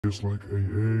plays like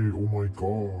AA. Oh my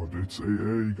god, it's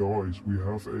AA, guys. We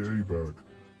have AA back.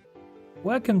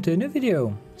 Welcome to a new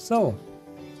video. So,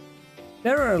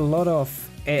 there are a lot of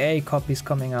AA copies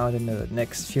coming out in the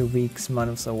next few weeks,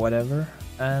 months or whatever.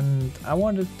 And I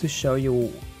wanted to show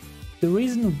you the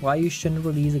reason why you shouldn't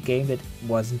release a game that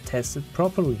wasn't tested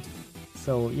properly.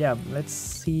 So yeah, let's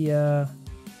see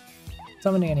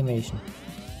summoning animation.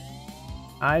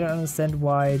 I don't understand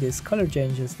why this color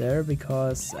change is there,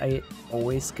 because I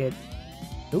always get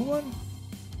new one.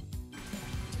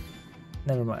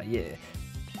 Never mind, yeah.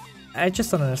 I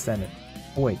just don't understand it.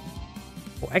 Oh, wait.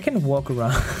 Oh, I can walk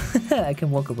around. I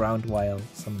can walk around while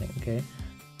summoning, okay?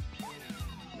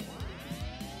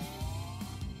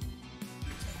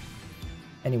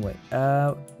 Anyway,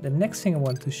 the next thing I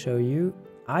want to show you,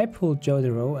 I pulled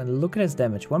Jotaro and look at his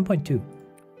damage, 1.2.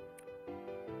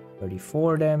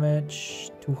 34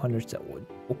 damage, 200.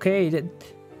 Okay, that.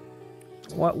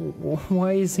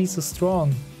 Why is he so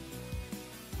strong?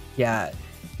 Yeah,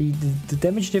 the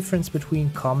damage difference between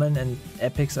common and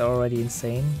epics are already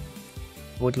insane.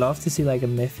 Would love to see like a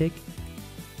mythic.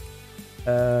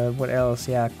 What else?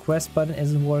 Yeah, quest button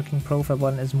isn't working, profile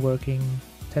button isn't working,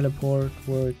 teleport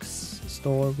works,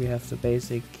 store we have the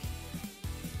basic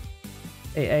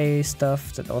AA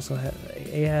stuff that also had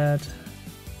AA had.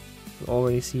 We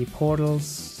already see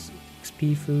portals,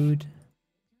 XP food,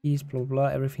 keys, blah blah,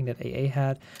 everything that AA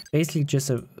had. Basically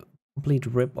just a complete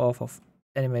rip-off of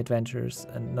Anime Adventures,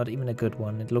 and not even a good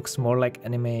one. It looks more like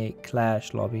Anime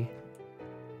Clash lobby.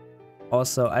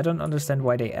 Also, I don't understand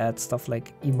why they add stuff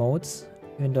like emotes,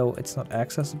 even though it's not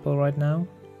accessible right now.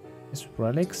 Is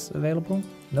relics available?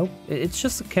 Nope. It's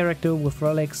just a character with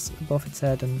relics above its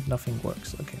head and nothing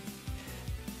works. Okay.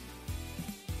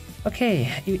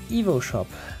 Okay, Evo shop.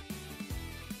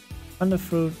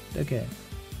 Underfruit, okay.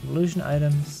 Evolution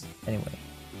items. Anyway,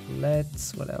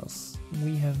 let's. What else?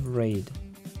 We have raid.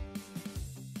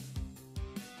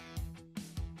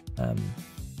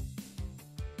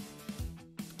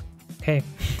 Okay,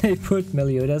 they put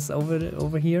Meliodas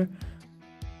over here.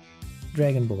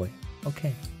 Dragon Boy.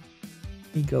 Okay.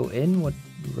 We go in. What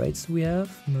raids do we have?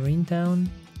 Marine Town.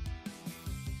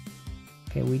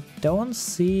 Okay, we don't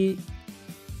see.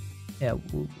 Yeah.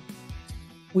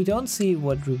 We don't see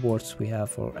what rewards we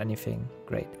have or anything.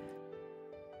 Great.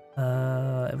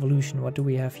 Evolution, what do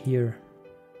we have here?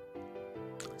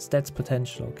 Stats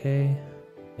potential, okay.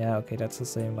 Yeah, okay, that's the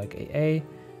same like AA.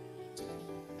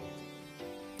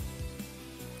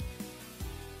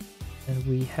 And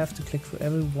we have to click for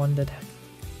everyone that...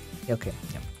 Okay,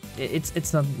 yeah.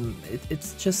 It's not...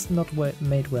 It's just not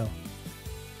made well.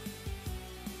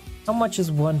 How much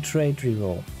is one trade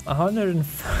reroll?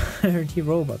 130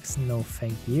 Robux. No,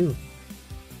 thank you.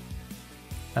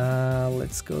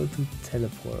 Let's go to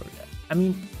teleport. I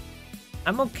mean,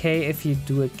 I'm okay if you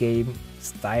do a game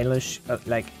stylish,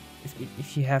 like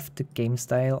if you have the game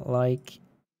style like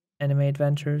Anime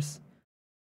Adventures,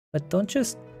 but don't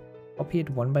just copy it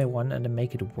one by one and then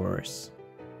make it worse.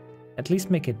 At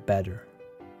least make it better.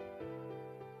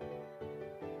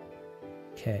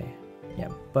 Okay, yeah.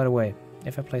 By the way,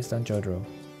 if I place down Jotaro,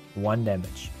 1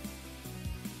 damage.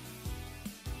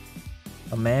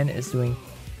 A man is doing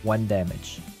 1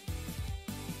 damage.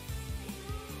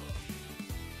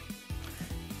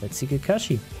 Let's see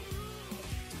Kakashi.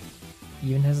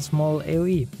 Even has a small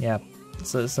AoE. Yeah.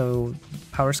 So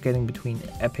power scaling between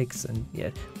epics and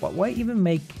yeah. Why even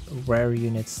make rare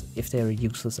units if they are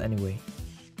useless anyway?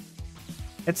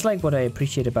 That's like what I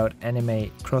appreciate about anime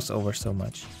crossover so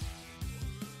much.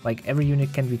 Like every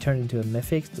unit can be turned into a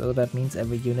mythic, so that means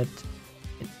every unit,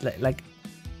 like,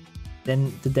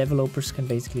 then the developers can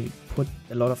basically put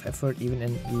a lot of effort even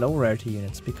in low rarity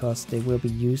units, because they will be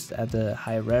used at a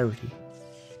high rarity.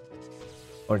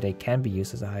 Or they can be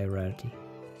used as a high rarity.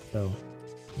 So,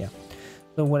 yeah.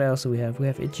 So what else do we have? We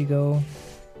have Ichigo.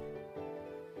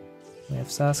 We have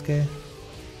Sasuke.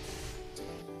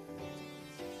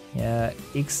 Yeah,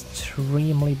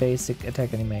 extremely basic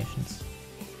attack animations.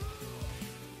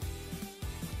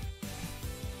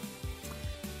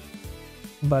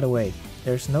 By the way,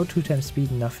 there's no 2x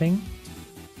speed, nothing.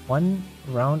 One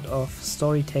round of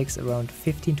story takes around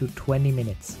 15 to 20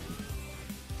 minutes.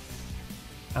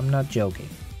 I'm not joking.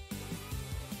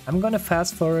 I'm gonna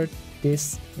fast forward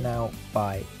this now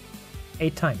by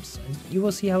 8 times, and you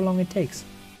will see how long it takes.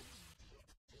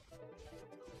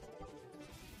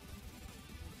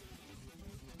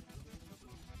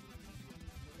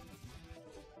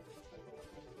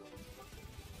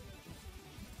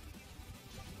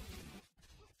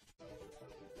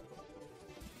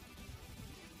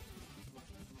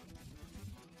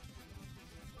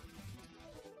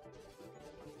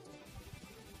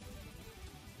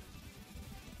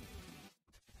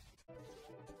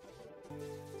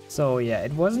 So yeah,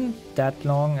 it wasn't that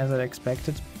long as I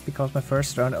expected, because my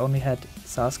first round only had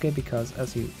Sasuke, because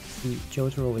as you see,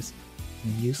 Jotaro is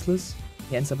useless.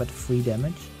 He ends up at 3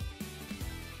 damage.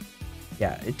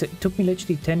 Yeah, it took me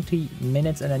literally 20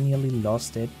 minutes and I nearly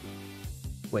lost it.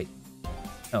 Wait.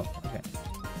 Oh, okay.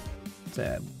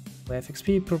 So we have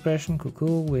XP progression,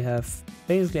 cool. We have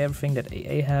basically everything that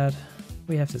AA had.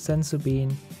 We have the Sensu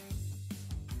Bean.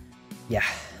 Yeah.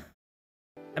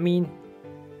 I mean,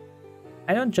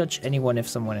 I don't judge anyone if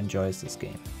someone enjoys this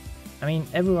game. I mean,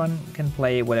 everyone can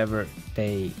play whatever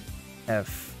they have,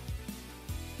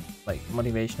 like,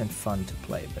 motivation and fun to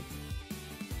play, but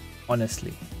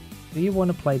honestly, do you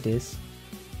want to play this?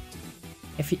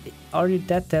 Are you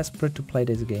that desperate to play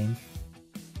this game?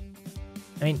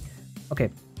 I mean, okay,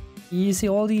 you see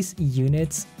all these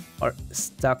units are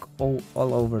stuck all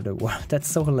over the world. That's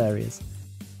so hilarious.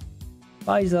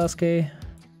 Bye, Sasuke.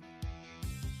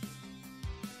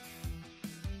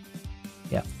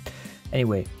 Yeah.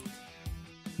 Anyway,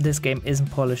 this game isn't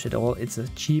polished at all. It's a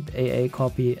cheap AA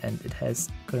copy and it has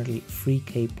currently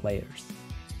 3k players.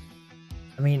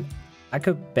 I mean, I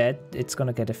could bet it's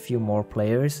gonna get a few more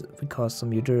players because some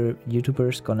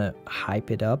YouTubers gonna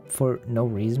hype it up for no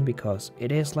reason, because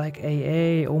it is like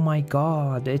AA. Oh my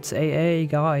god, it's AA,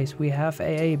 guys. We have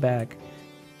AA back.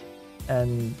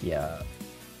 And yeah,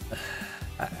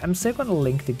 I'm still gonna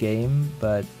link the game,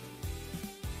 but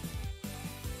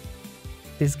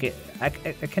this game, I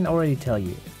can already tell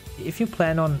you, if you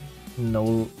plan on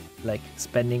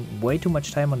spending way too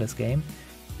much time on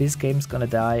this game's gonna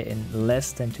die in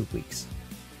less than 2 weeks.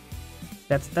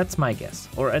 That's my guess.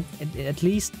 Or at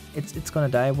least it's gonna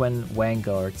die when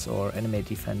Vanguards or Enemy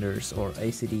Defenders or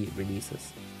ACD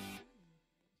releases.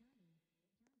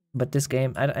 But this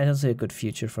game, I don't see a good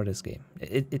future for this game.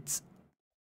 It's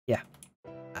yeah.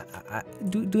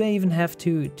 Do I even have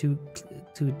to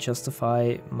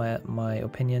justify my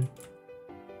opinion?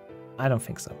 I don't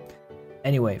think so.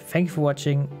 Anyway, thank you for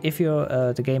watching. If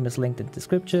the game is linked in the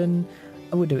description,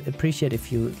 I would appreciate if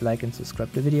you like and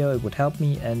subscribe the video. It would help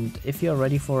me. And if you're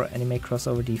ready for anime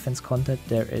crossover defense content,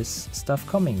 there is stuff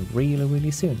coming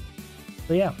really soon.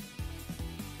 So yeah,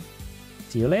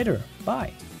 see you later.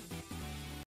 Bye.